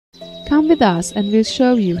Come with us and we'll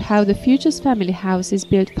show you how the Future's family house is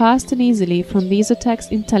built fast and easily from the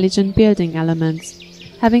Isoteq's intelligent building elements.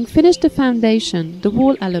 Having finished the foundation, the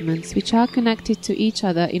wall elements, which are connected to each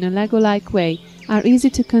other in a Lego-like way, are easy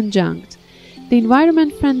to conjunct. The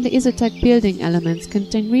environment-friendly Isoteq building elements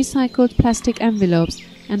contain recycled plastic envelopes,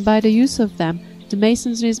 and by the use of them, the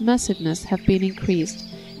masonry's massiveness have been increased.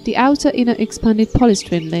 The outer inner expanded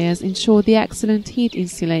polystyrene layers ensure the excellent heat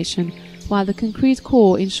insulation, while the concrete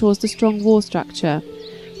core ensures the strong wall structure.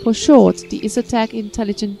 For short, the Isoteq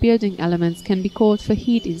intelligent building elements can be called for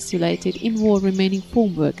heat-insulated in-wall remaining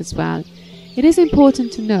formwork as well. It is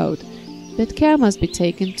important to note that care must be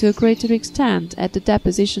taken to a greater extent at the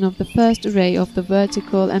deposition of the first array of the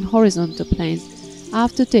vertical and horizontal planes.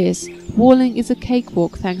 After this, walling is a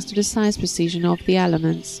cakewalk thanks to the size precision of the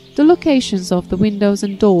elements. The locations of the windows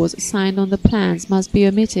and doors assigned on the plans must be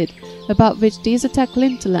omitted, about which the Isoteq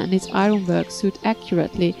lintel and its ironwork suit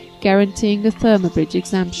accurately, guaranteeing the thermobridge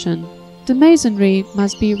exemption. The masonry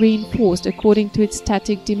must be reinforced according to its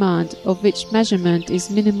static demand, of which measurement is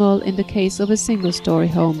minimal in the case of a single-story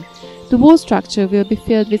home. The wall structure will be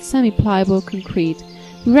filled with semi-pliable concrete.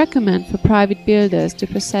 We recommend for private builders to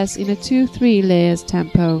process in a 2-3 layers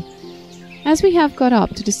tempo. As we have got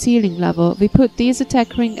up to the ceiling level, we put the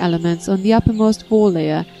Isoteq ring elements on the uppermost wall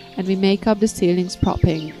layer and we make up the ceiling's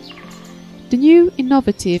propping. The new,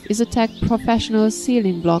 innovative Isoteq professional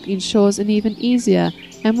ceiling block ensures an even easier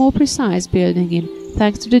and more precise building in,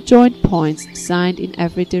 thanks to the joint points designed in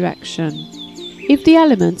every direction. If the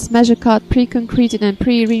elements, measure cut, pre-concreted and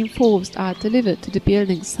pre-reinforced are delivered to the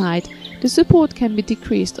building site, the support can be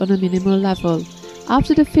decreased on a minimal level.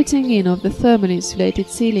 After the fitting in of the thermally insulated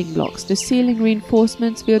ceiling blocks, the ceiling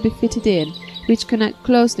reinforcements will be fitted in, which connect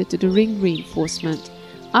closely to the ring reinforcement.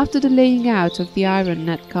 After the laying out of the iron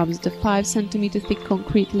net comes the 5 cm thick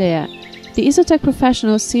concrete layer. The Isoteq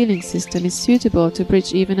professional ceiling system is suitable to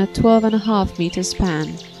bridge even a 12.5 meter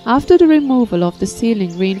span. After the removal of the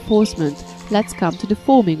ceiling reinforcement, let's come to the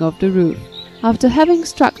forming of the roof. After having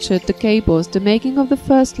structured the cables, the making of the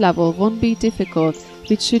first level won't be difficult,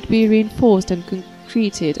 which should be reinforced and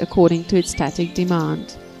concreted according to its static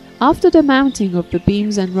demand. After the mounting of the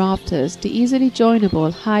beams and rafters, the easily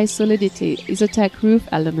joinable, high-solidity Isoteq roof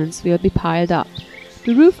elements will be piled up.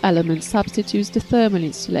 The roof element substitutes the thermal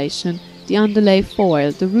insulation, the underlay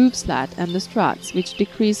foil, the roof slat and the struts, which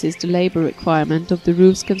decreases the labor requirement of the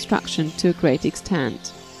roof's construction to a great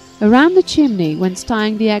extent. Around the chimney, when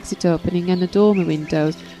tying the exit opening and the dormer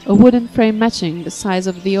windows, a wooden frame matching the size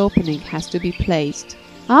of the opening has to be placed.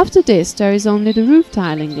 After this, there is only the roof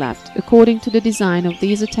tiling left. According to the design of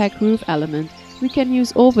the Isoteq roof element, we can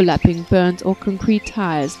use overlapping burnt or concrete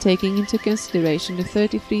tiles, taking into consideration the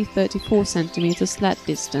 33-34 cm slat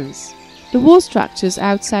distance. The wall structure's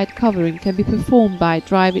outside covering can be performed by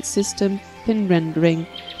dry-fit system, thin rendering,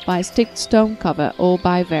 by sticked stone cover or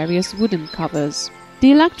by various wooden covers.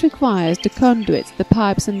 The electric wires, the conduits, the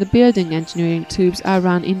pipes and the building engineering tubes are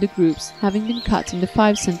run in the groups, having been cut in the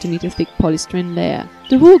 5 cm thick polystyrene layer.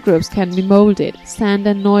 The wall groups can be molded, sand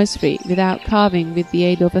and noise-free, without carving with the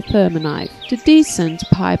aid of a thermoknife. The descent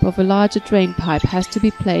pipe of a larger drain pipe has to be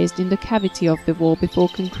placed in the cavity of the wall before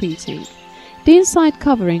concreting. The inside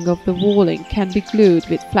covering of the walling can be glued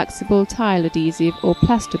with flexible tile adhesive or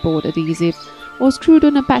plasterboard adhesive, or screwed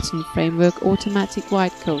on a batten framework automatic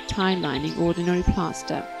white coat tile lining ordinary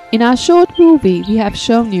plaster. In our short movie, we have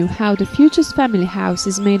shown you how the Future's family house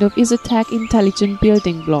is made of Isoteq intelligent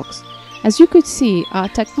building blocks. As you could see, our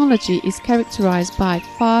technology is characterized by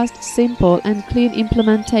fast, simple and clean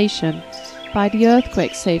implementation, by the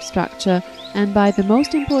earthquake-safe structure, and by the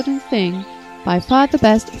most important thing, by far the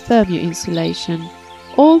best thermal insulation.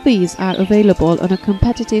 All these are available on a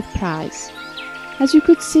competitive price. As you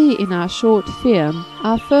could see in our short film,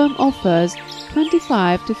 our firm offers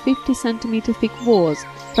 25 to 50 cm thick walls,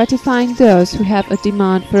 gratifying those who have a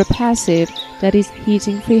demand for a passive, that is,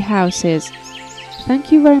 heating-free houses.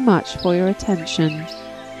 Thank you very much for your attention.